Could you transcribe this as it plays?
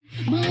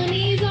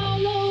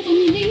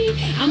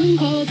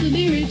phone call to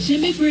be rich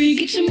and be free.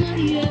 Get your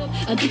money up.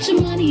 I get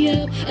your money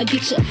up.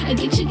 Get your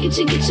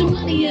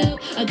money up.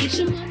 Get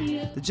your money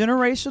up. The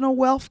generational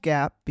wealth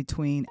gap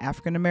between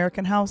African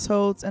American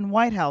households and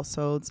white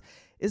households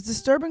is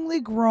disturbingly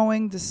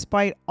growing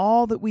despite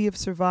all that we have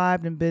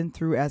survived and been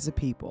through as a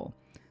people.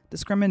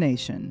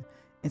 Discrimination,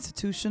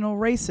 institutional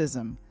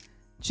racism,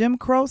 Jim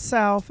Crow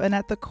South, and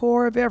at the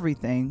core of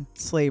everything,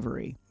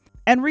 slavery.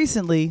 And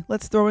recently,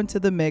 let's throw into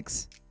the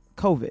mix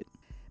COVID.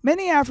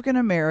 Many African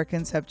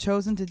Americans have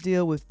chosen to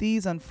deal with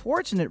these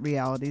unfortunate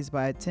realities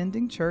by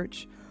attending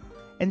church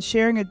and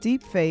sharing a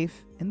deep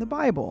faith in the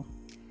Bible.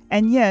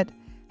 And yet,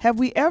 have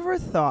we ever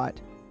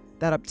thought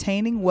that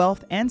obtaining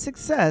wealth and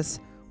success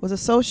was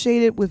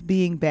associated with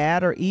being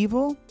bad or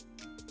evil?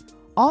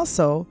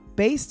 Also,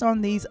 based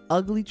on these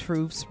ugly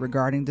truths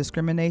regarding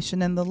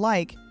discrimination and the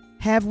like,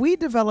 have we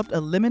developed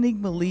a limiting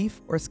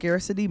belief or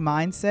scarcity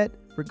mindset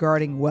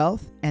regarding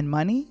wealth and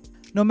money?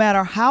 No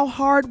matter how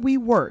hard we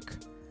work,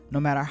 no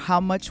matter how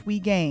much we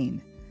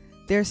gain,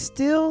 there's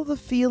still the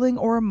feeling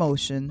or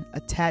emotion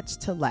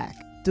attached to lack.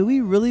 Do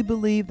we really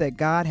believe that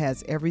God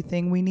has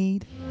everything we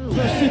need?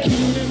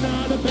 Persecuted and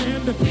not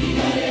abandoned. We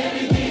got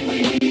everything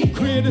we need.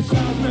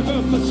 Criticized,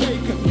 never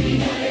forsaken. We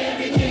got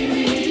everything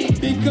we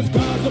need. Because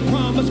God's a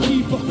promise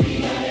keeper. We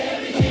got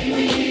everything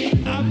we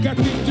need. I've got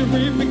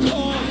victory because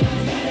I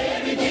got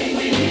everything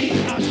we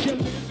need. I shall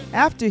live.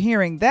 After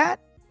hearing that,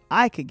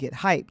 I could get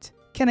hyped.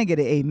 Can I get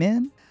an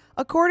amen?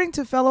 According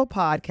to fellow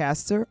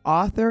podcaster,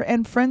 author,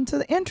 and friend to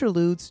the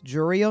Interludes,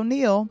 Jury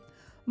O'Neill,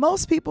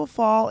 most people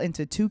fall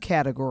into two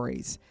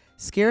categories: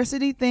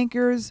 scarcity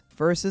thinkers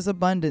versus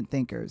abundant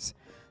thinkers.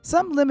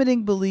 Some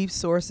limiting belief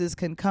sources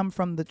can come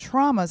from the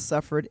trauma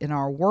suffered in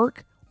our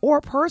work or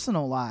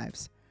personal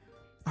lives.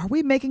 Are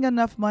we making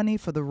enough money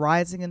for the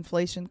rising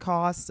inflation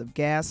costs of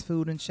gas,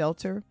 food, and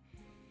shelter?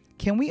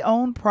 Can we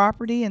own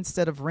property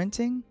instead of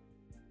renting?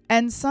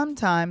 And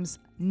sometimes,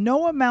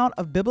 no amount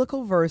of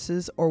biblical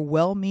verses or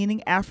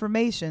well-meaning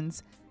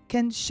affirmations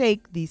can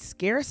shake these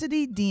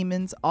scarcity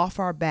demons off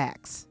our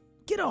backs.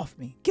 Get off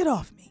me, get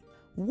off me.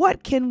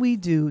 What can we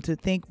do to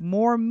think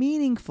more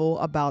meaningful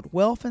about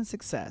wealth and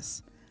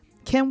success?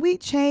 Can we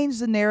change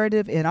the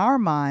narrative in our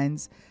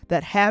minds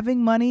that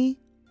having money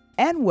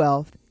and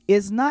wealth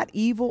is not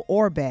evil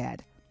or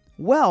bad?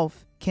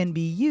 Wealth can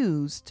be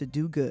used to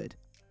do good.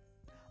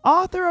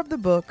 Author of the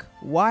book,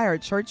 Why Are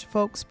Church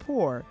Folks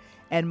Poor?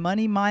 And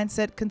money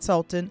mindset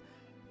consultant,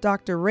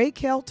 Dr.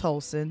 Raykel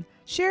Tolson,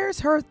 shares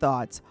her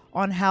thoughts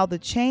on how the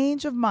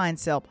change of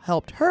mindset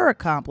helped her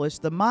accomplish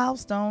the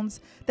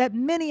milestones that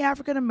many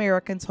African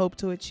Americans hope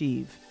to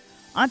achieve: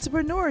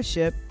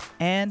 entrepreneurship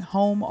and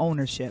home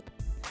ownership.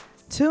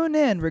 Tune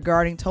in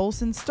regarding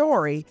Tolson's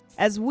story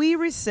as we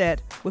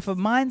reset with a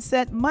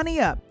mindset money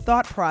up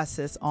thought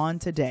process on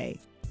today.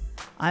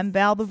 I'm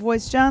Val the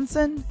Voice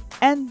Johnson,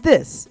 and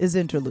this is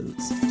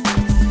Interludes.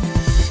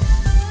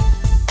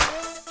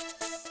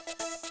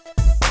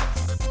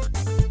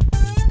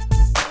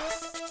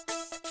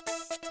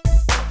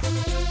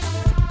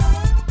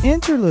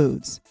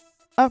 Interludes,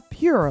 a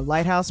pure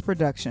Lighthouse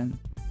production.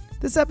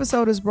 This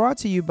episode is brought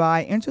to you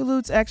by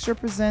Interludes Extra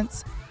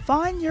presents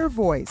Find Your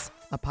Voice,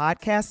 a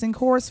podcasting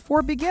course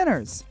for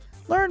beginners.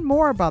 Learn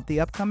more about the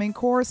upcoming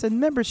course and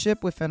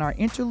membership within our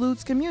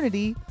Interludes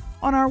community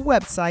on our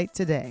website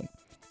today.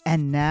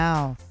 And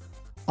now,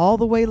 all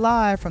the way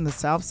live from the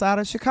south side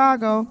of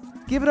Chicago,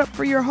 give it up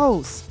for your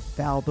host,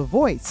 Val the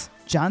Voice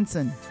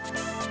Johnson.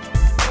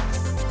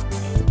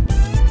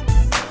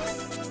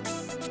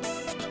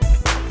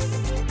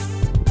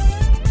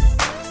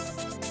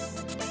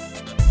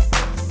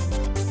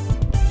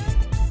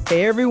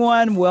 Hey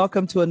everyone,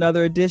 welcome to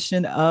another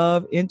edition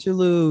of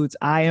Interludes.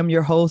 I am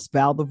your host,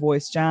 Val the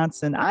Voice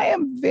Johnson. I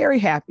am very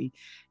happy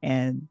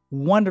and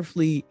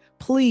wonderfully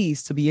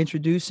pleased to be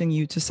introducing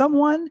you to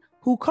someone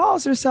who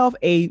calls herself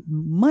a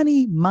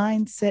money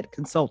mindset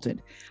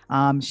consultant.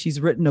 She's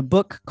written a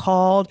book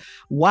called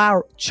Why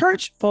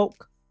Church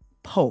Folk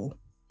Po.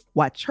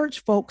 Why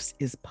Church Folks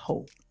is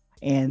Po.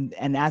 And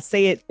I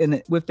say it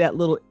with that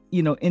little,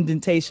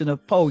 indentation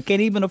of Po. We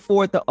can't even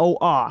afford the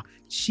OR.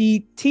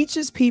 She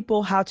teaches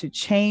people how to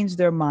change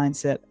their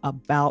mindset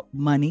about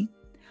money.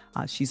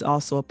 She's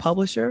also a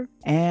publisher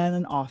and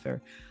an author.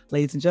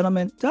 Ladies and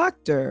gentlemen,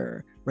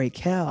 Dr.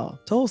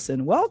 Raykel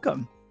Tolson,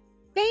 welcome.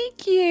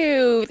 Thank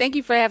you. Thank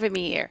you for having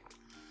me here.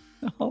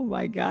 Oh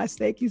my gosh,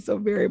 thank you so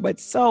very much.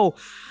 So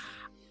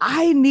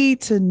I need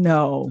to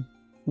know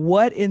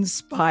what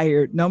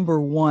inspired,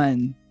 number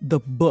one, the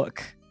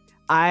book.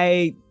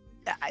 I'm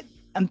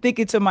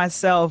thinking to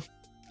myself,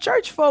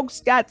 church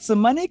folks got some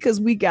money because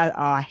we got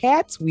our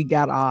hats, we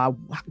got our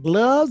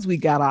gloves, we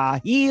got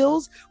our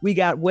heels, we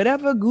got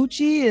whatever,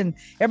 Gucci and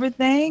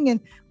everything.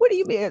 And what do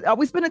you mean? Are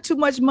we spending too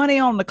much money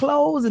on the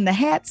clothes and the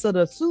hats or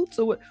the suits?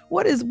 Or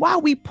why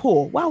we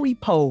poor? Why we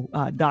poor,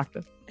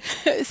 doctor?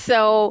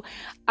 So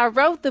I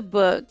wrote the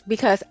book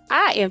because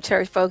I am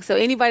church folks. So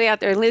anybody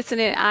out there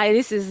listening,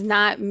 this is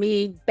not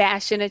me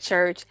bashing a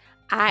church.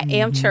 I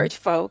am church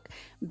folk,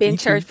 been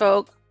church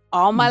folk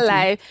all my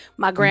life.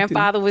 My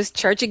grandfather was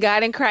Church of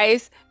God in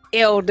Christ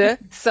elder,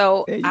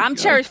 so There you I'm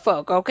go. church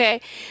folk,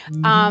 okay?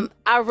 Mhm.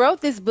 I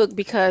wrote this book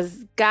because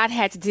God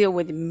had to deal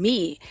with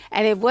me,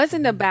 and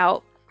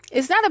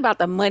it's not about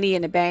the money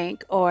in the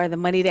bank or the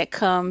money that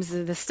comes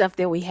and the stuff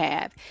that we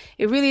have.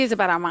 It really is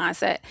about our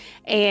mindset.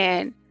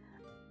 And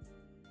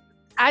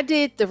I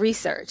did the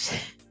research.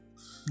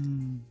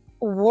 Mm.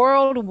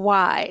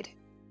 Worldwide,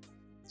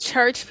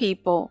 church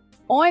people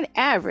on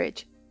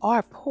average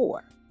are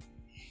poor.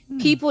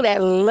 Mm. People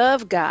that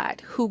love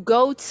God, who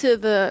go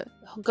to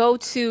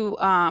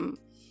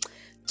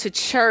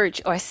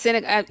church or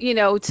synagogue,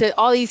 to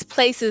all these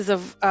places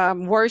of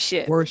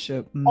worship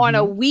Worship. on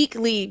a Mhm.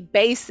 weekly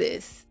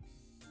basis,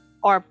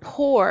 are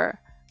poorer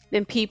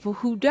than people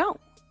who don't.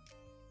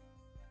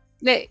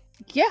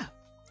 Yeah,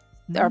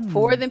 they're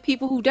poorer Mm. than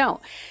people who don't.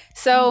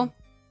 So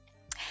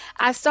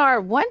I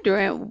started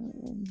wondering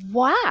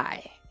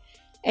why.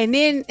 And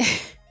then,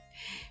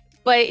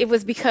 but it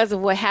was because of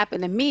what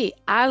happened to me.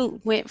 I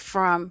went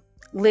from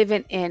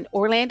living in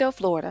Orlando,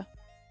 Florida,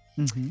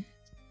 Mhm.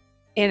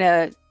 in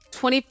a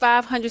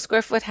 2,500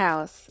 square foot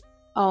house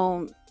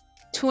on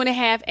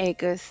 2.5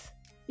 acres.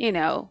 You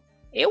know,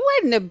 it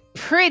wasn't the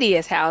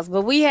prettiest house,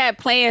 but we had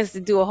plans to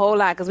do a whole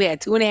lot because we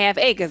had 2.5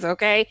 acres,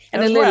 okay?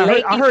 And a That's right. little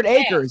lake I in the heard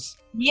back. acres.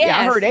 Yeah,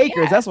 I Yes, heard acres.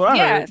 yes, That's what I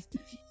heard.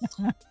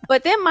 yes.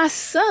 But then my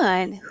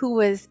son, who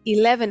was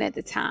 11 at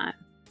the time,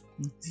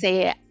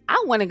 said,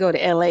 I want to go to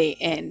LA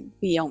and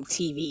be on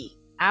TV.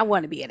 I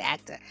want to be an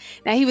actor.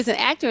 Now, he was an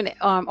actor in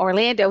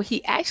Orlando.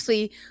 He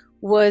actually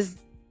was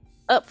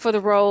up for the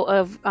role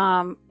of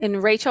in the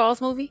Ray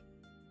Charles movie,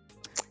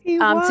 He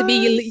to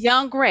be was.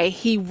 young Ray.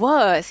 He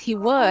was.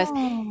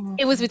 Oh.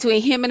 It was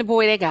between him and the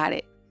boy that got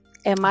it,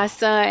 and my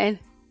son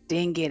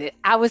didn't get it.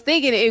 I was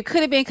thinking it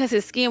could have been because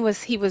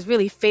he was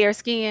really fair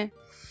skinned,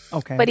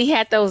 Okay. but he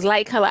had those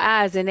light color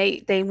eyes, and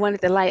they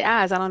wanted the light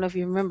eyes. I don't know if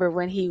you remember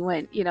when he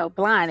went,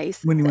 blind.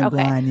 When he went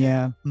Okay, blind,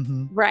 yeah.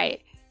 Mhm.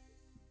 right.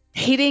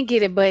 He didn't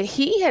get it, but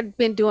he had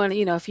been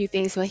doing, a few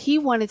things. But he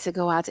wanted to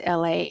go out to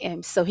LA,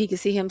 and so he could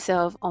see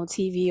himself on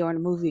TV or in a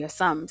movie or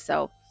something.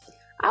 So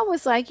I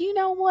was like, you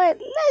know what?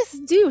 Let's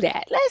do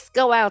that. Let's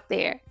go out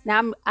there.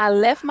 Now I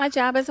left my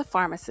job as a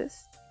pharmacist,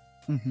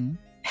 Mhm.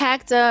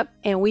 packed up,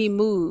 and we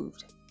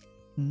moved.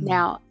 Mm.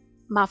 Now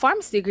my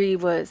pharmacy degree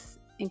was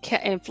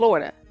in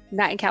Florida,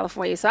 not in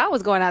California. So I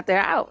was going out there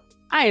out.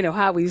 I didn't know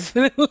how we was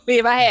gonna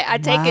live. I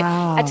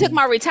took Wow.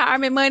 my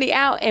retirement money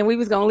out, and we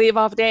was gonna live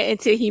off that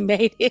until he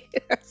made it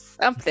or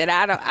something.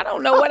 I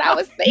don't know what I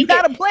was You thinking.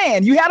 had a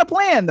plan. You had a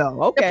plan, though.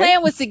 The Okay.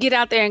 plan was to get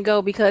out there and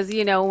go because,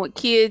 with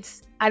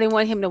kids, I didn't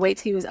want him to wait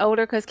till he was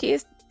older because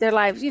kids, their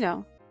lives, it's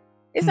not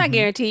Mhm.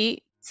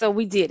 guaranteed. So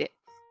we did it.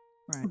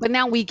 Right. But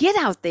now we get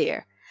out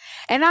there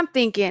and I'm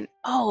thinking,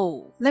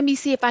 oh, let me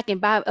see if I can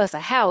buy us a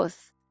house.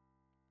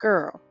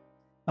 Girl,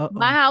 my Uh-oh.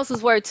 house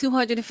was worth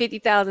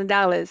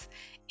 $250,000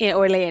 in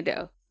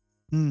Orlando.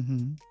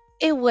 Mhm.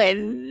 It was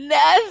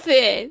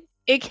nothing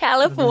in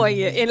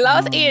California, in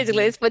Los Oh.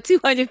 Angeles for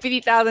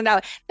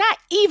 $250,000. Not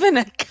even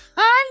a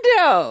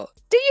condo.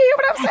 Do you hear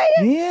what I'm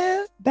saying?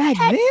 Yeah. Back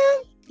Heck,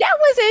 then? that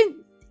was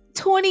in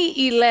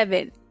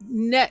 2011.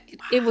 No,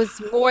 it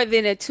was more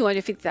than a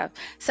 250,000.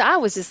 So I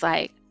was just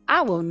like,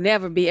 I will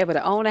never be able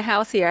to own a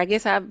house here. I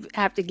guess I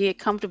have to get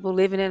comfortable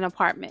living in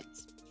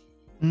apartments.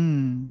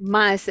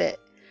 Mindset.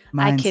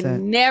 I Mindset.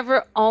 can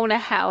never own a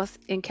house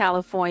in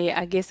California.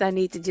 I guess I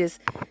need to just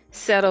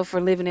settle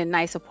for living in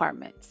nice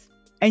apartments.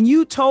 And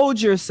you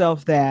told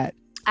yourself that.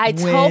 I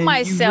when told you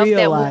myself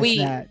that when realized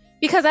that.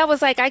 because I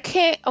was like, I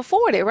can't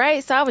afford it,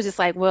 right? So I was just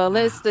like, well,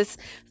 let's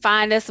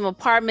find us some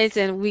apartments,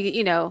 and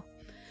we,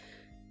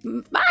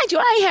 mind you,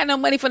 I ain't had no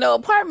money for no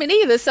apartment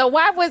either. So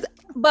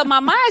but my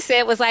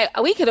mindset was like,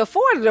 we could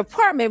afford an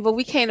apartment, but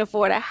we can't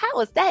afford a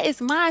house. That is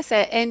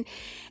mindset.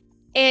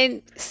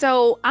 And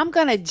so I'm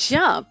gonna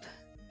jump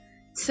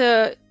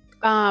to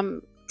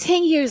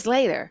 10 years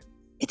later.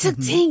 It took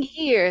Mhm.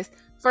 10 years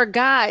for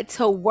God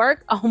to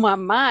work on my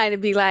mind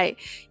and be like,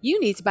 you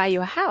need to buy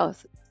you a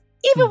house.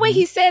 Even when Mhm.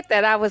 he said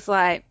that, I was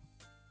like,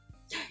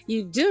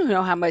 you do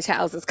know how much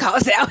houses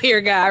cost out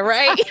here, God,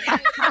 right?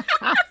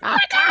 I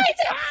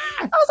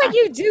was like,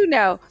 you do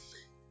know.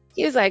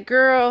 He was like,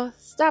 girl,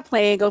 stop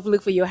playing, go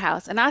look for your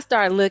house. And I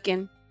started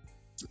looking.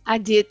 I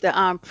did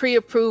the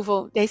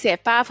pre-approval. They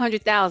said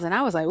 $500,000.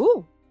 I was like,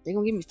 ooh, they're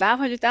gonna give me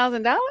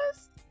 $500,000?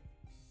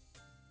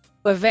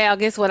 But Val,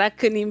 guess what? I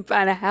couldn't even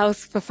find a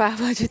house for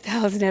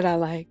 $500,000 that I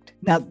liked.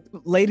 Now,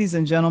 ladies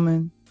and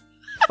gentlemen,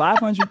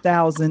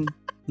 500,000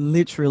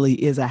 literally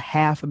is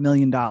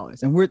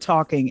 $500,000, and we're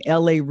talking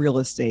LA real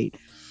estate.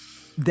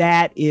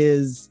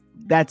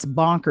 That's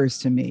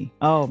bonkers to me.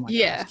 Oh my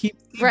Yeah. gosh. Keep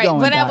Right. going,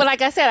 But Doc.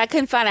 like I said, I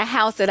couldn't find a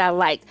house that I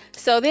liked.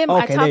 So then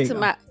Okay, I there talked you to go.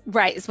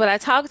 I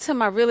talked to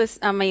my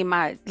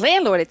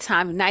landlord at the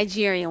time, a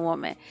Nigerian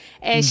woman,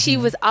 and she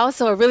Mhm. was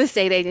also a real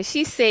estate agent.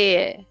 She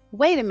said,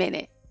 wait a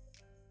minute,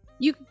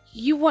 you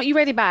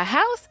ready to buy a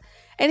house?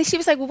 And she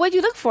was like, well, what do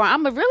you look for?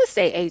 I'm a real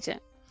estate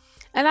agent.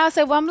 And I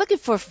said, well, I'm looking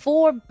for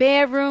 4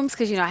 bedrooms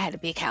because, I had a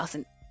big house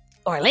in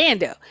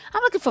Orlando.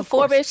 I'm looking for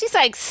 4 course. bedrooms. She's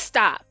like,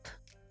 stop.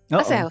 I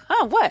Uh-oh. said,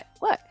 huh, what?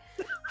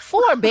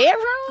 4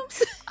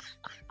 bedrooms?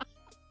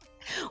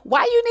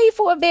 why you need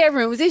 4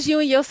 bedrooms? It's you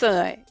and your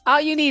son. All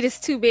you need is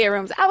 2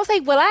 bedrooms. I was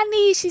like, well,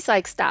 she's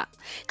like, stop.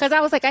 Because I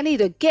was like, I need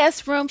a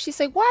guest room. She's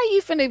like, why are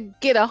you finna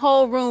get a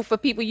whole room for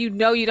people you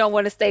know you don't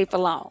want to stay for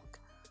long?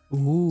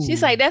 Ooh.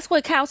 She's like, that's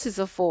what couches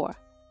are for.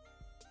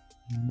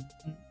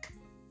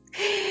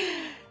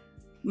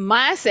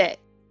 Mindset.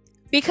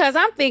 Because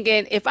I'm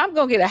thinking, if I'm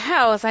going to get a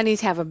house, I need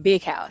to have a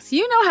big house.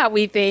 You know how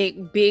we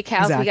think, big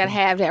house, Exactly. we got to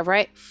have that,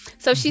 right?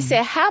 So she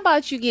said, how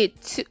about you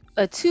get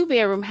a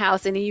 2-bedroom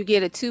house and then you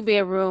get a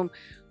 2-bedroom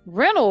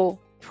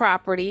rental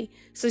property?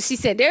 So she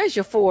said, there's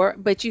your 4,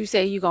 but you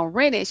say you're going to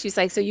rent it. She's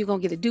like, so you're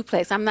going to get a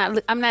duplex. I'm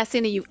not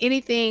sending you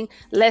anything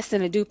less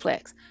than a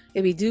duplex.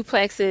 It'd be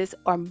duplexes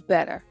or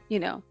better, you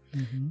know?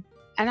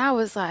 And I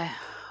was like,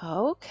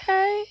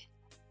 okay.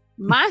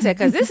 Mindset,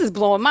 because this is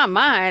blowing my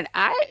mind.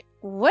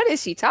 What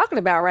is she talking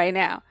about right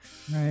now?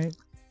 Right.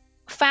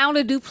 Found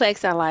a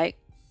duplex I like.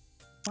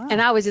 Wow.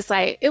 And I was just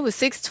like, it was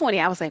 $620.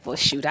 I was like, well,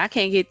 shoot, I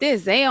can't get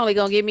this. They only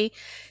gonna give me.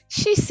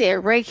 She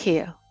said,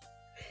 Raykel,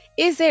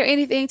 is there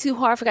anything too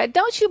hard for God?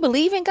 Don't you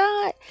believe in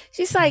God?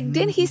 She's like,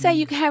 didn't he say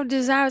you can have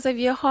desires of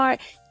your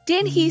heart?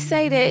 Didn't he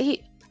say that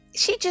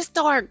she just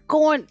started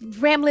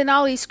rambling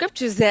all these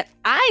scriptures that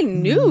I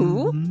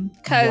knew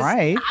because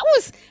right.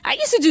 I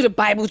used to do the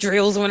Bible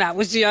drills when I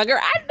was younger.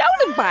 I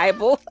know the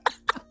Bible.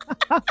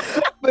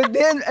 But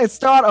then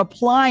start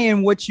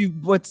applying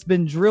what's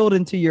been drilled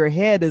into your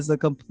head is a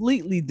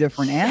completely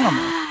different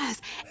animal.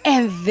 Yes.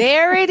 And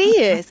there it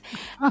is.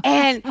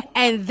 And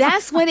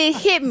that's when it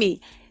hit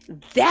me.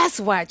 That's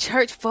why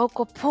church folk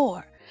are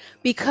poor,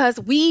 because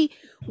we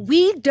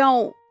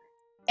don't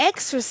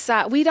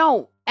exercise. We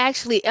don't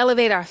actually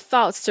elevate our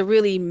thoughts to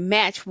really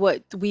match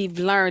what we've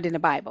learned in the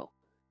Bible.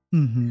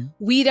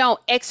 We don't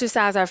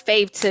exercise our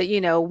faith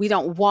to, we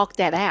don't walk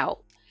that out.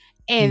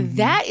 And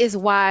that is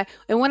why,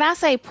 and when I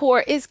say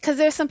poor, it's because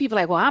there's some people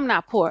like, well, I'm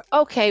not poor.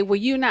 Okay, well,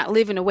 you're not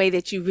living the way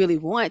that you really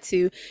want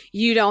to.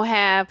 You don't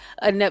have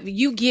enough.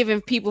 You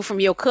giving people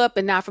from your cup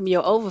and not from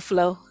your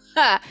overflow.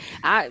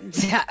 And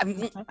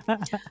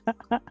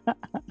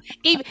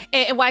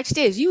watch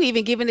this. You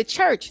even giving the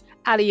church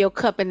out of your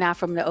cup and not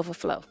from the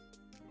overflow.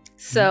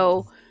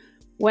 So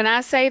when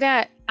I say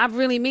that, I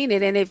really mean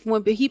it. And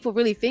when people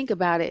really think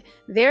about it,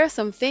 there are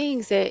some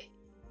things that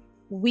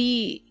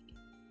we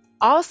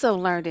also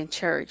learned in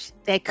church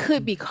that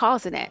could be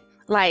causing that.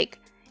 Like,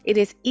 it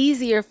is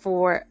easier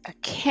for a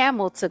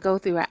camel to go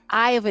through an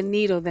eye of a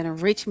needle than a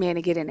rich man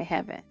to get into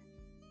heaven.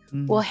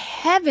 Well,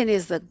 heaven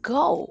is the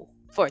goal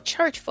for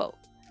church folk.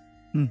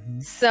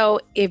 So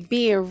if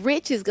being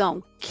rich is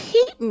going to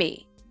keep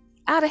me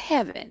out of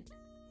heaven,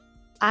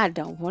 I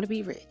don't want to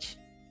be rich.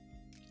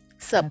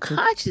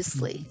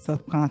 Subconsciously,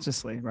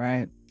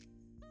 right?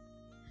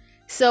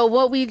 So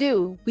what we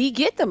do, we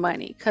get the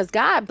money because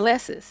God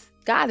blesses.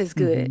 God is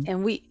good,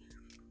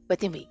 but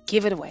then we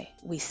give it away.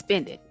 We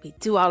spend it. We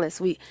do all this.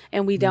 We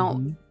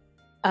don't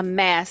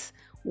amass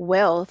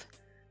wealth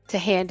to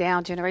hand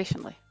down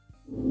generationally.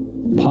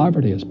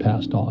 Poverty is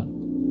passed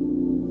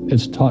on.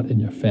 It's taught in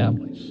your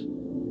families.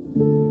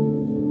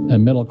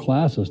 And middle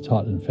class is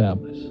taught in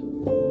families.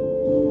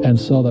 And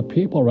so the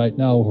people right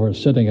now who are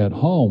sitting at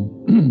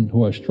home,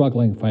 who are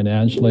struggling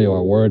financially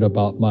or worried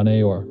about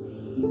money or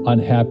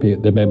unhappy,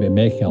 they may be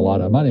making a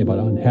lot of money, but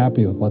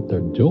unhappy with what they're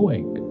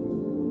doing,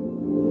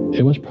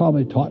 it was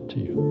probably taught to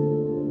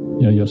you.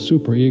 Your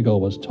super ego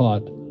was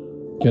taught,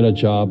 get a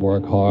job,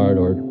 work hard,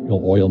 or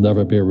you'll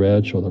never be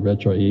rich, or the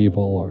rich are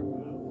evil, or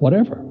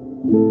whatever.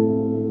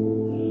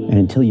 And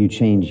until you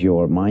change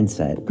your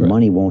mindset, Correct.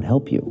 Money won't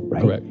help you,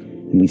 right? Correct.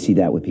 And we see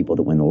that with people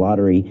that win the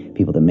lottery,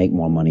 people that make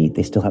more money,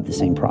 they still have the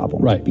same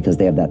problem. Right. Because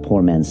they have that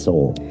poor man's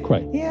soul.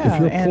 Correct. Yeah.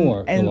 If you're and,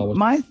 poor, and you'll always...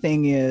 my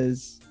thing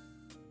is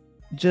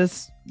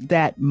just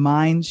that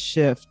mind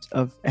shift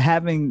of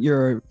having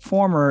your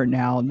former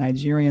now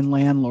Nigerian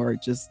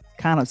landlord just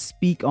kind of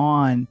speak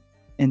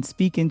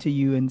into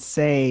you and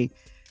say,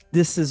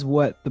 this is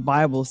what the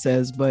Bible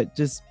says, but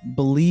just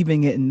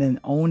believing it and then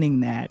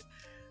owning that.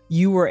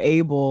 You were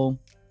able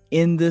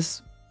in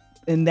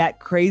that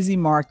crazy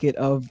market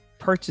of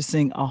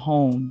purchasing a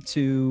home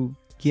to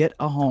get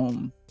a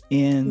home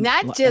in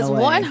not just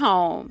LA. one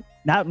home.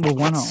 Not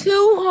one home.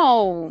 2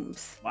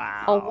 homes.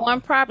 Wow. On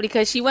one property,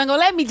 because she wasn't gonna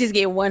let me just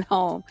get one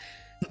home.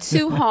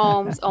 2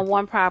 homes on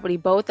one property.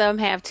 Both of them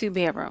have 2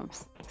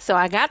 bedrooms. So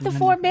I got the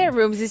 4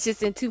 bedrooms. It's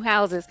just in 2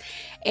 houses,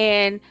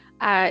 and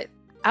I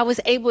was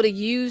able to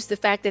use the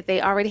fact that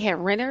they already had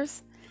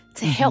renters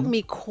to help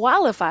me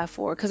qualify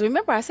for it. Because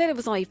remember, I said it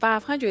was only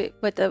 $500,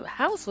 but the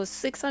house was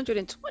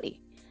 $620.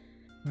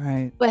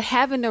 Right. But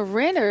having the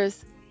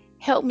renters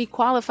helped me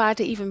qualify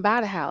to even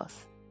buy the house.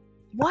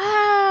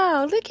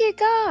 Wow, look at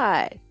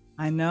God.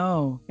 I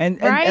know. And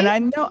Right?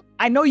 and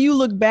I know you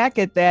look back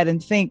at that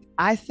and think,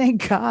 I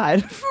thank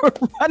God for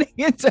running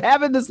into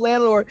having this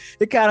landlord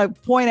to kind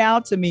of point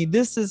out to me,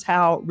 this is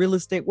how real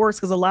estate works.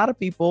 Because a lot of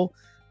people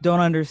don't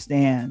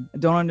understand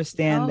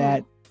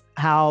that,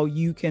 how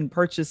you can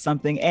purchase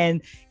something.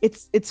 And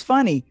it's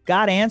funny.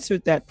 God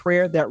answered that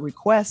prayer, that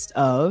request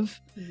of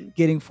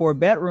getting 4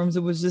 bedrooms.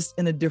 It was just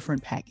in a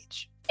different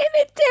package.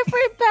 in a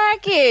different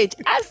package.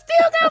 I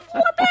still got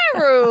 4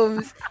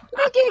 bedrooms.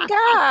 Look at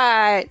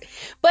God.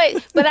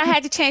 But I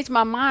had to change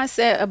my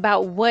mindset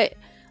about what,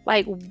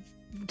 like,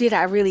 did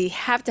I really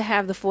have to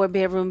have the 4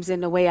 bedrooms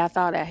in the way I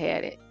thought I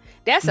had it?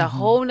 That's a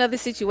whole nother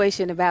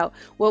situation about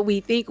what we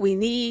think we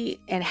need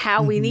and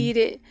how we need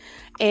it.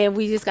 And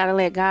we just got to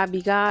let God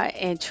be God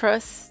and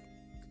trust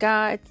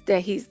God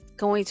that he's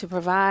going to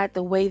provide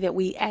the way that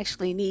we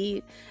actually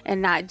need,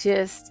 and not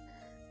just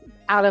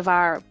out of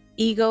our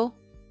ego.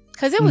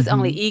 Because it was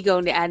only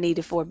ego that I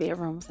needed 4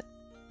 bedrooms.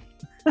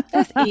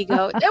 That's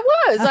ego. It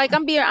was, like,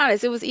 I'm being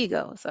honest, it was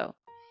ego. So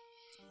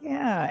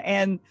Yeah.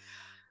 And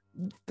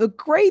the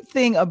great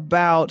thing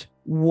about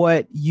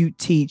what you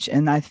teach,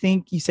 and I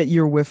think you said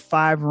you're with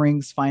Five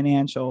Rings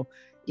Financial.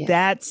 yes.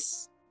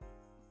 That's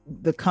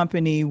the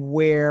company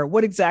where,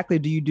 what exactly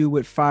do you do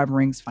with Five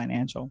Rings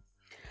Financial?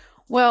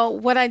 Well,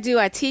 what I do,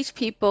 I teach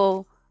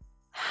people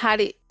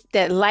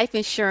that life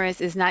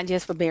insurance is not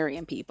just for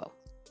burying people.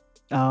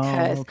 Oh,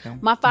 Because okay.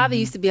 my father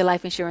used to be a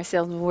life insurance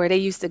salesman, where they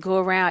used to go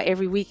around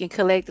every week and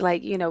collect,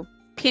 like,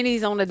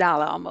 pennies on the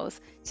dollar almost,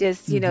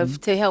 just,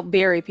 to help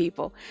bury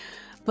people.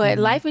 But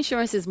life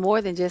insurance is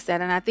more than just that.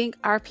 And I think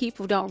our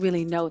people don't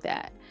really know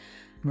that.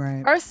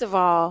 Right. First of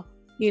all,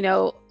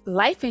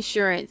 life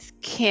insurance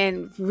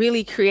can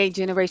really create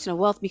generational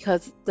wealth,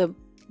 because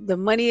the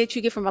money that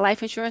you get from a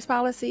life insurance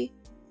policy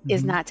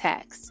is not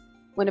taxed.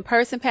 When a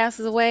person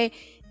passes away,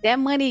 that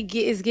money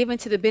is given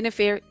to the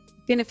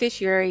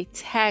beneficiary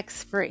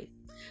tax-free.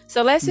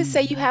 So let's just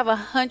say you have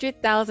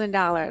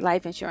 $100,000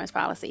 life insurance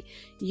policy.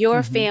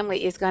 Your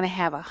family is going to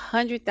have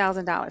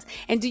 $100,000.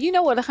 And do you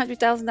know what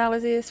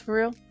 $100,000 is for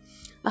real?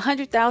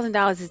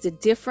 $100,000 is the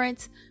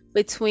difference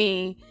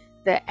between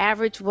the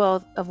average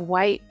wealth of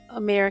white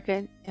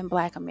American and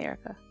Black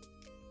America.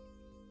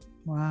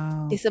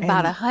 Wow. It's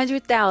about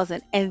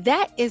 100,000, and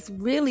that is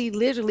really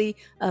literally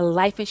a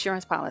life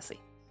insurance policy.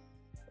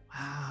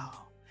 Wow.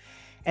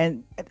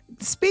 And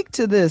speak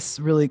to this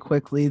really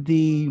quickly,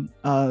 the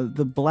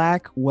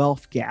Black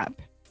wealth gap.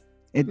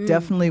 It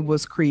definitely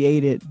was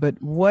created, but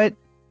what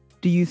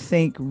do you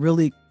think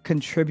really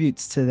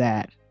contributes to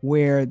that,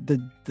 where the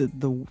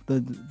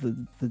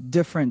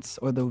difference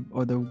or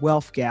the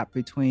wealth gap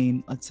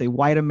between, let's say,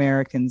 white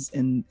Americans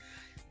in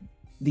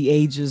the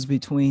ages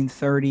between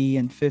 30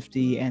 and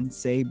 50 and,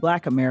 say,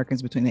 Black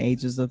Americans between the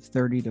ages of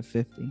 30 to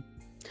 50?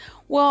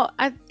 Well,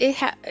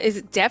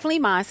 it's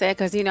definitely mindset,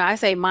 because, I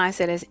say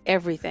mindset is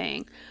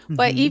everything.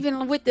 But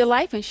even with the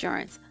life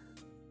insurance,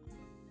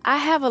 I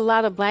have a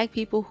lot of Black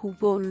people who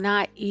will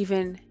not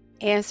even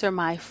answer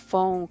my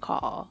phone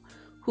call,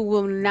 who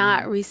will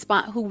not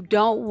respond, who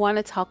don't want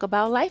to talk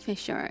about life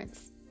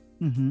insurance.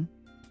 Don't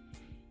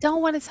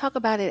want to talk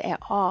about it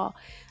at all.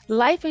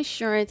 Life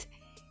insurance,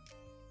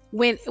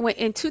 when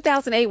in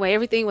 2008, when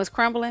everything was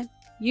crumbling,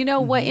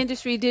 what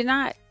industry did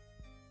not?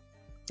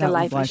 The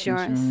life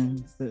insurance.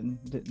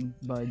 Didn't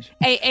budge.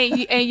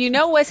 And you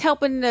know what's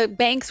helping the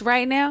banks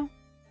right now?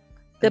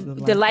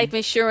 The life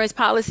insurance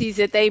policies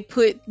that they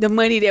put, the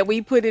money that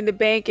we put in the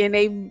bank and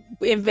they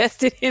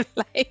invested in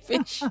life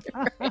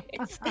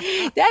insurance.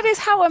 That is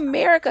how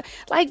America,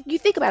 like, you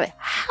think about it,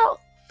 how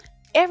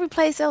every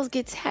place else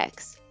gets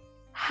taxed.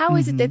 How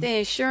is it that the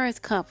insurance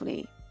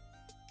company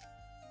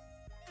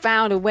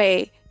found a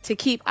way to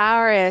keep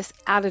IRS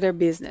out of their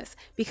business?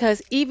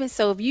 Because even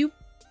so, if you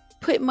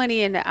put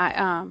money in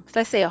the,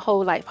 let's say, a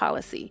whole life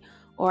policy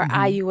or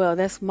IUL,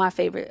 that's my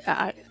favorite.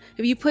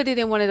 If you put it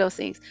in one of those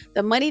things,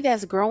 the money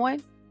that's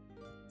growing,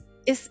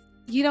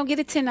 you don't get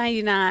a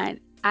 1099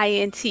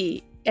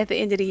 INT at the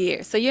end of the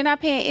year. So you're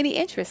not paying any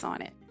interest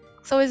on it.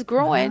 So it's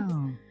growing.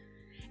 Wow.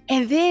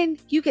 And then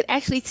you could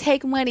actually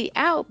take money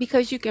out,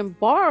 because you can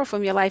borrow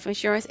from your life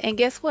insurance. And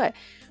guess what?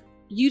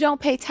 You don't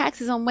pay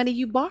taxes on money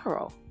you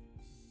borrow.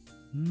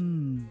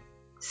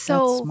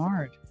 So that's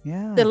smart.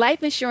 Yeah. the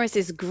life insurance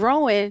is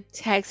growing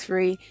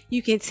tax-free.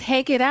 You can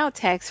take it out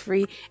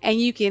tax-free, and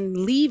you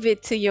can leave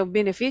it to your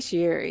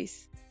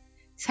beneficiaries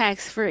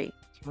tax-free.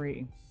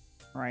 Free.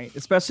 Right.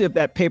 Especially if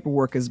that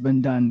paperwork has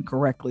been done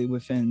correctly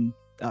within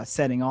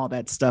setting all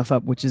that stuff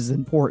up, which is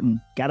important.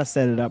 Got to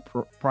set it up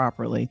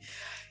properly.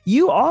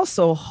 You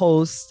also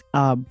host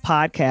a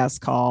podcast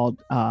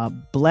called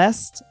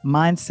Blessed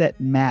Mindset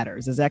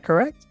Matters. Is that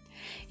correct?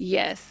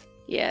 Yes.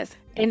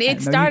 And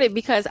it started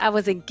because I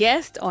was a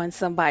guest on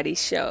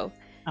somebody's show.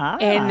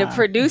 And the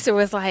producer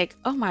was like,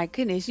 oh my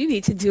goodness, you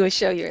need to do a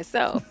show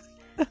yourself.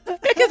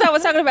 Because I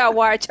was talking about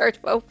why church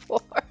vote for.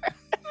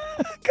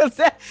 Because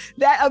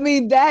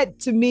that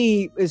to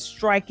me is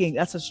striking.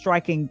 That's a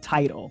striking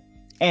title.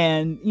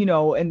 And,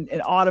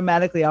 and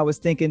automatically I was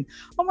thinking,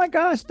 oh my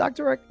gosh,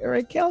 Dr.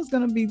 Raykel is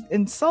going to be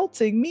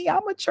insulting me.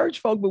 I'm a church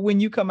folk. But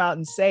when you come out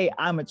and say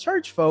I'm a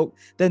church folk,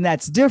 then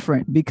that's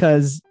different,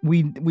 because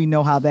we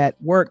know how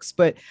that works.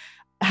 But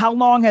how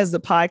long has the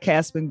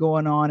podcast been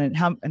going on,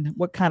 and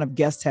what kind of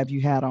guests have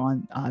you had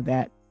on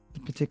that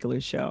particular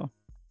show?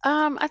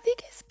 I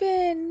think it's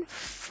been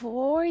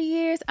 4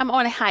 years. I'm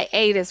on a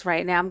hiatus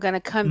right now. I'm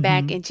gonna come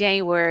back Mm-hmm. in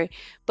January.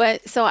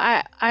 But so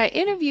I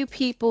interview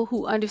people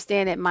who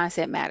understand that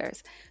mindset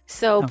matters.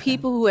 So Okay.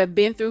 people who have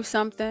been through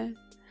something,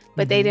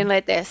 but they Mm-hmm. didn't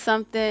let that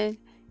something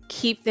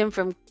keep them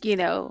from,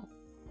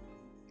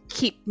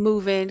 keep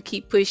moving,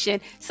 keep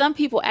pushing. Some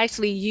people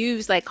actually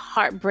use like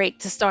heartbreak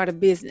to start a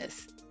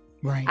business.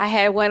 Right. I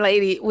had one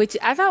lady, which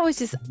I thought was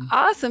just Mm-hmm.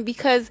 awesome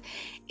because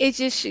it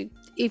just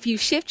if you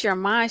shift your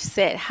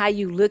mindset, how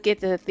you look at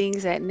the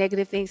things that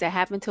negative things that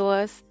happen to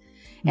us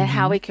and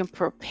how Mm-hmm. it can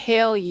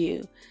propel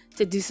you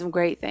to do some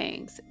great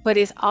things. But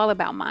it's all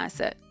about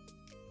mindset.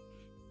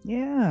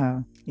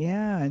 Yeah.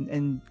 Yeah.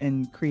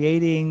 And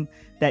creating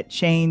that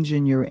change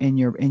in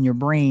your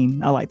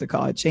brain. I like to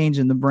call it change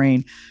in the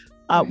brain.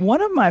 Right.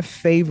 One of my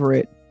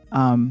favorite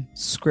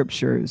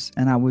scriptures,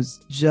 and I was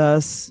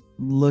just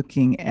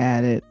looking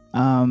at it.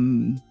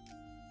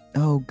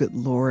 Oh, good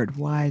Lord,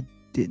 why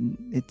didn't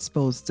it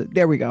supposed to?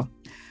 There we go.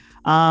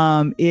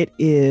 It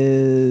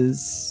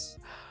is.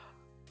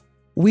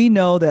 We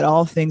know that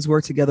all things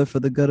work together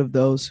for the good of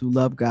those who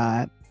love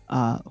God,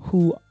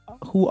 who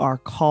are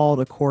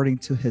called according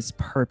to His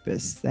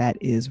purpose. That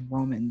is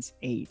Romans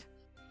 8.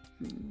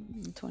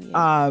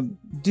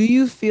 28. Do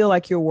you feel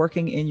like you're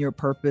working in your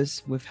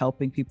purpose with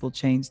helping people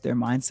change their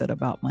mindset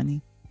about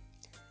money?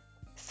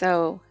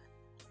 So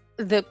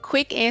the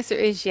quick answer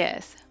is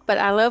yes. But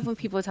I love when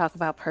people talk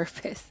about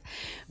purpose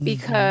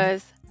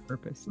because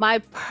Purpose. my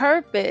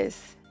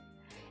purpose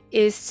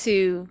is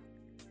to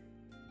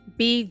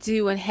be,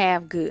 do, and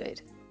have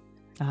good.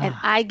 And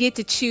I get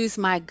to choose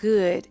my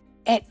good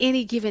at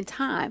any given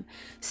time.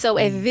 So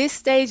at this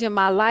stage in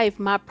my life,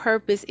 my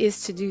purpose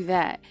is to do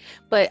that.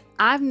 But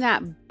I'm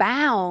not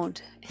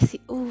bound.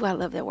 See, ooh, I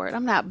love that word.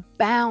 I'm not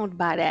bound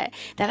by that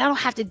I don't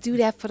have to do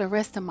that for the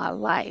rest of my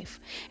life.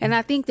 And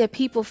I think that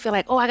people feel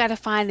like, oh, I got to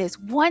find this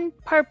one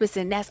purpose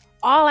and that's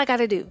all I got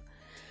to do.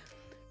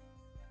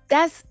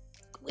 That's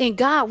in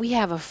God, we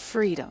have a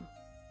freedom.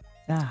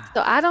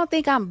 So I don't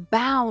think I'm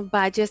bound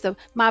by just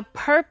my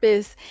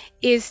purpose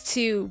is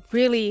to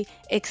really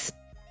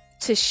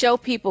to show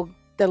people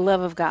the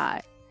love of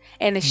God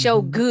and to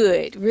show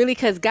good, really,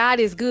 because God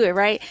is good,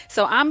 right?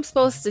 So I'm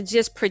supposed to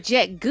just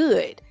project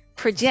good,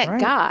 project right.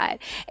 God,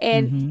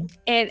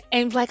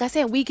 and like I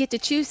said, we get to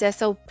choose that.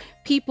 So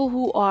people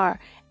who are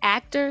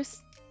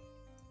actors,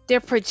 they're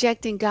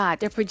projecting God.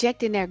 They're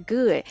projecting their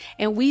good.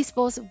 And we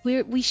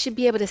should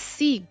be able to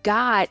see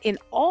God in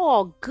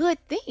all good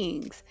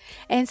things.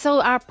 And so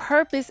our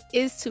purpose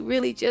is to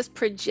really just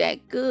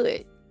project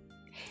good.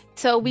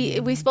 So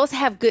we're supposed to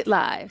have good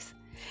lives.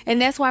 And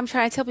that's why I'm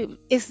trying to tell people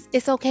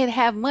it's okay to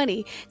have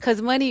money,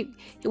 because money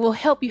will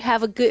help you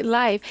have a good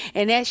life.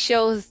 And that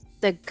shows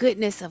the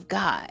goodness of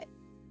God.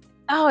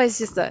 Oh, it's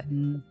just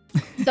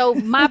so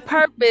my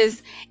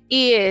purpose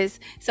is,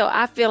 so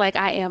I feel like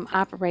I am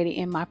operating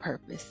in my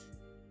purpose.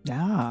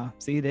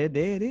 See, there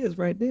it is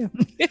right there.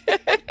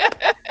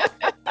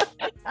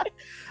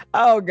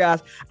 Oh gosh,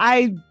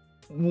 I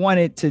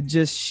wanted to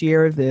just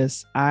share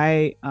this.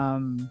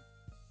 Dr.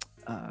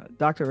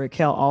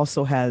 Raykel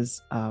also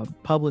has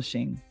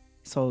publishing,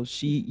 so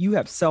you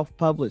have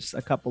self-published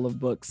a couple of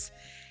books,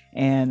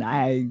 and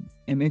I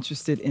am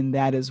interested in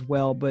that as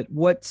well. But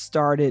what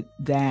started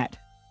that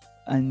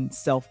and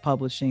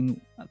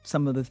self-publishing,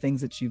 some of the things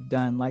that you've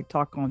done, like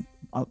talk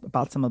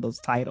about some of those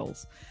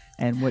titles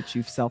and what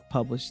you've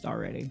self-published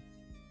already.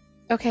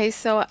 Okay,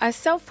 so I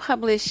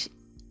self-publish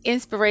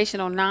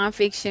inspirational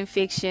nonfiction,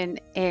 fiction,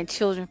 and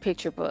children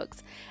picture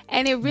books.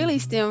 And it really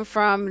stemmed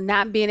from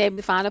not being able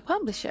to find a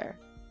publisher.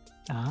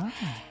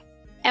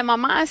 And my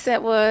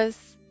mindset was,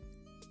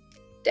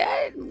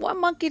 that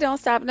one monkey don't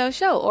stop no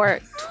show,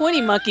 or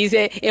 20 monkeys.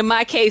 In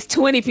my case,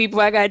 20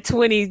 people. I got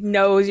 20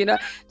 no's, 20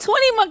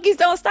 monkeys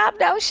don't stop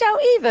no show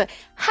either.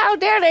 How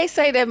dare they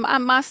say that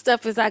my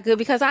stuff is not good,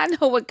 because I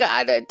know what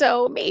God had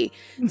told me.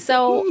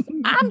 So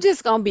I'm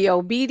just going to be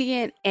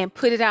obedient and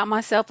put it out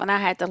myself. And I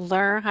had to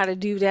learn how to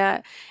do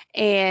that.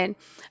 And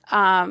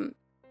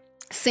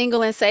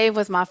Single and Saved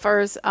was my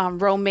first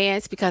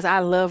romance, because I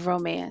love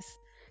romance.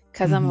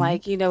 Because I'm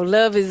like,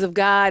 love is of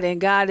God and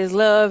God is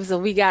love.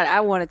 So I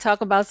want to talk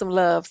about some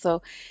love.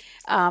 So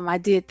I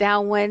did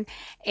that one.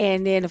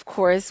 And then, of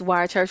course,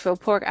 Wire Church for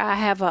Pork, I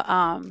have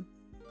a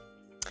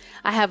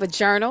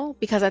journal,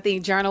 because I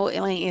think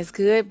journaling is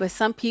good. But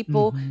some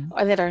people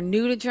that are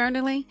new to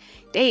journaling,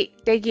 they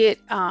get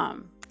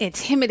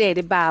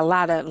intimidated by a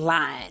lot of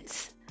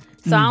lines.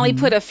 So I only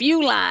put a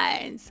few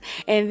lines.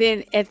 And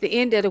then at the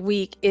end of the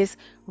week is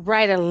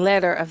write a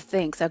letter of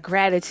thanks, a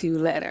gratitude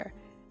letter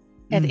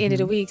at the end of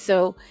the week.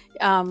 So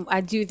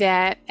I do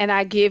that, and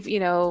I give,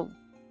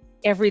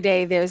 every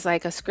day there's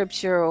like a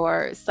scripture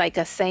or it's like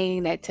a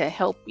saying that to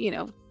help,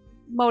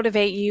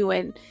 motivate you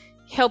and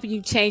help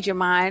you change your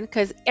mind.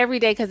 Because every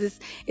day, because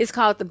it's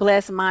called the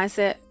blessed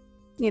mindset,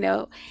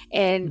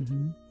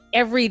 and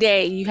every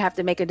day you have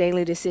to make a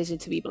daily decision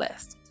to be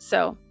blessed.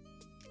 So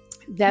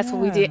That's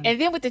what we did. Yeah.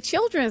 And then with the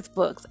children's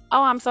books,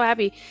 oh, I'm so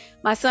happy.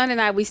 My son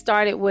and I, we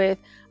started with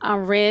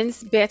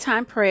Ren's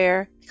bedtime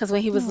prayer because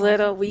when he was Oh.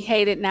 little, we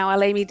hated "Now I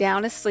lay me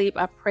down to sleep.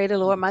 I pray the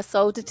Lord my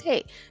soul to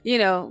take,"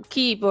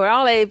 keep, or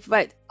all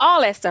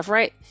that stuff,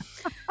 right?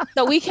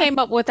 So we came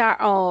up with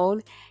our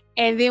own.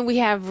 And then we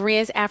have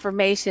Ren's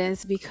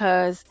affirmations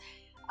because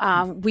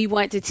we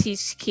want to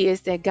teach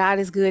kids that God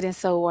is good and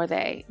so are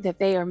they, that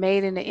they are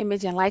made in the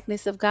image and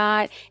likeness of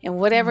God, and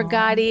whatever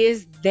God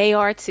is, they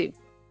are too.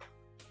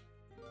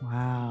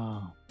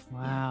 Wow.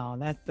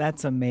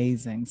 That's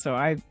amazing. So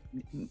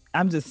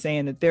I'm just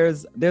saying that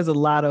there's a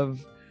lot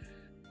of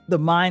the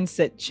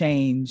mindset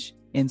change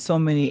in so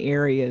many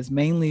areas,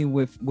 mainly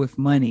with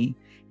money,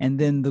 and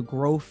then the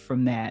growth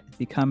from that,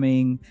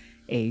 becoming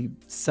a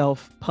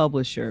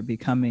self-publisher,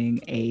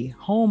 becoming a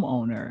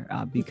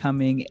homeowner,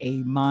 becoming a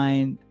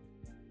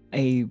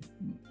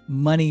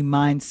money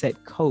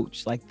mindset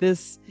coach. Like,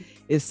 this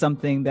is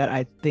something that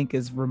I think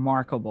is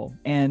remarkable.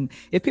 And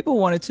if people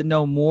wanted to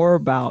know more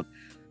about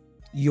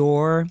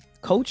your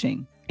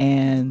coaching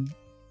and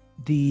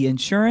the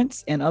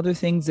insurance and other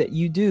things that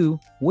you do,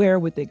 where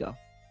would they go?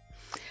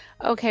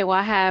 Okay, well,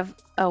 I have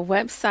a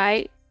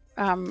website,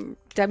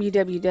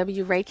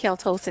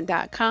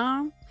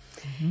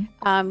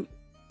 www.raykeltolson.com.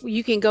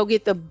 You can go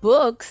get the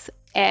books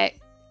at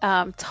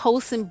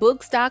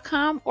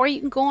tolsonbooks.com, or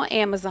you can go on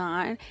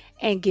Amazon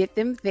and get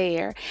them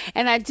there.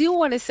 And I do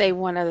want to say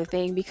one other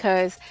thing,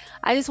 because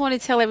I just want to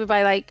tell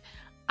everybody, like,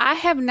 I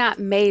have not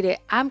made it.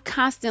 I'm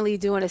constantly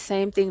doing the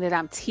same thing that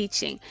I'm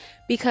teaching,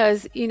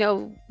 because,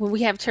 when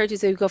we have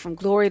churches, we go from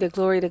glory to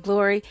glory to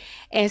glory.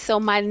 And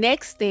so my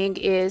next thing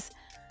is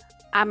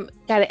I'm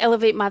got to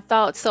elevate my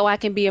thoughts so I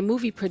can be a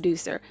movie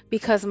producer,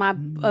 because my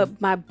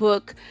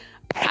book,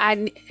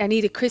 I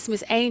Need a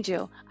Christmas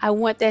Angel, I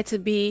want that to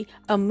be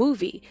a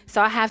movie.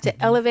 So I have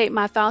to elevate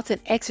my thoughts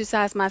and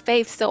exercise my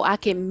faith so I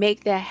can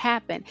make that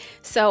happen.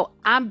 So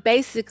I'm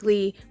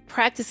basically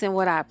practicing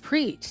what I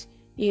preach.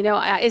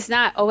 It's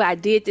not, oh, I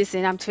did this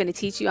and I'm trying to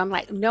teach you. I'm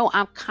like, no,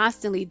 I'm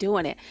constantly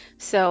doing it.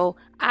 So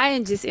I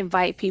just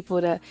invite people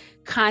to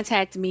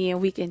contact me and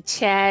we can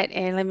chat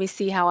and let me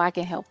see how I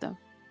can help them.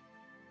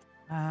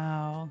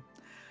 Wow.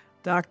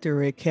 Dr.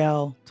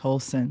 Raykel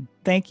Tolson,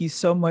 thank you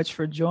so much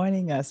for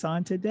joining us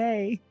on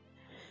today.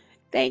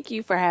 Thank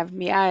you for having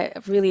me. I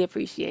really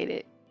appreciate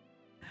it.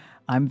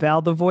 I'm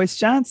Val the Voice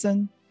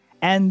Johnson,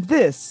 and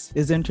this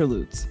is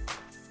Interludes.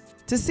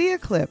 To see a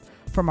clip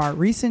from our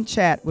recent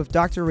chat with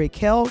Dr.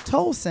 Raykel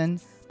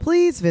Tolson,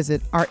 please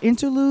visit our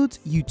Interludes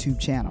YouTube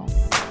channel.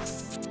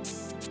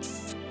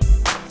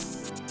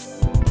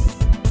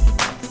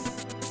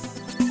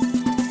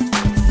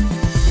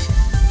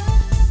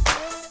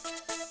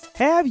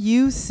 Have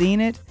you seen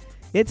it?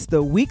 It's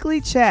the weekly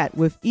chat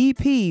with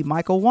EP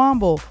Michael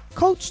Womble,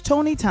 Coach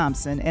Tony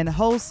Thompson, and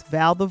host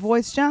Val the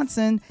Voice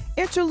Johnson.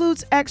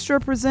 Interludes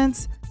Extra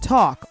presents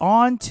Talk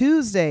on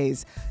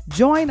Tuesdays.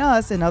 Join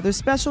us and other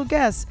special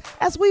guests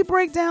as we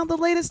break down the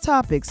latest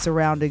topics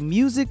surrounding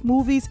music,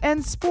 movies,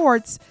 and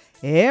sports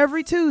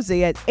every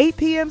Tuesday at 8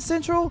 p.m.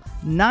 Central,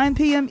 9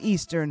 p.m.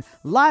 Eastern,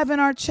 live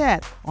in our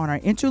chat on our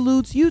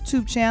Interludes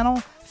YouTube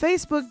channel,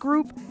 Facebook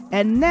group,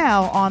 and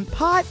now on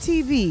Pod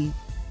TV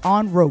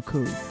on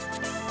Roku.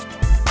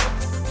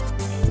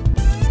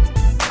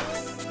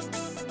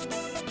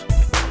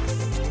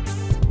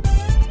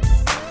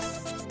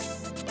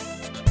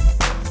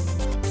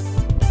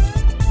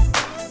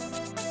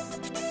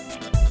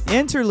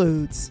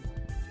 Interludes.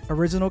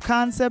 Original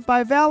concept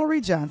by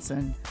Valerie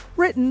Johnson.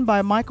 Written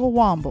by Michael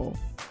Womble.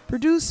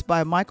 Produced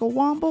by Michael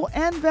Womble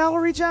and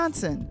Valerie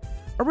Johnson.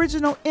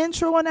 Original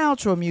intro and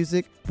outro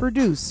music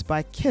produced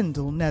by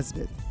Kendall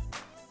Nesbitt.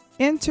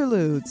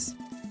 Interludes.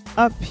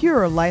 A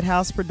pure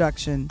Lighthouse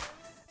production.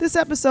 This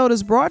episode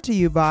is brought to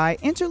you by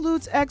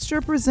Interludes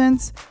Extra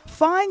presents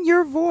Find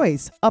Your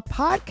Voice, a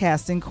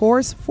podcasting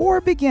course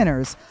for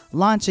beginners,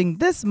 launching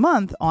this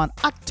month on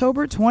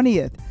October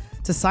 20th.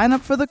 To sign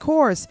up for the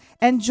course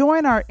and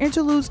join our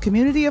Interludes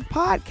community of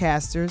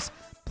podcasters,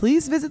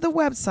 please visit the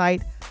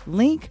website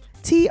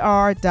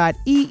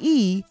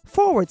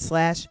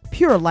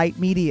linktr.ee/Pure Light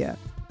Media.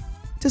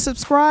 To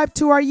subscribe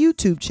to our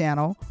YouTube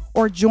channel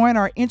or join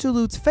our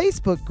Interludes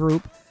Facebook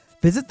group,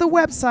 visit the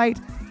website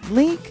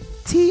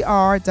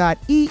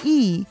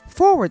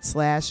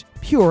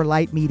linktr.ee/Pure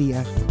Light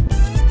Media.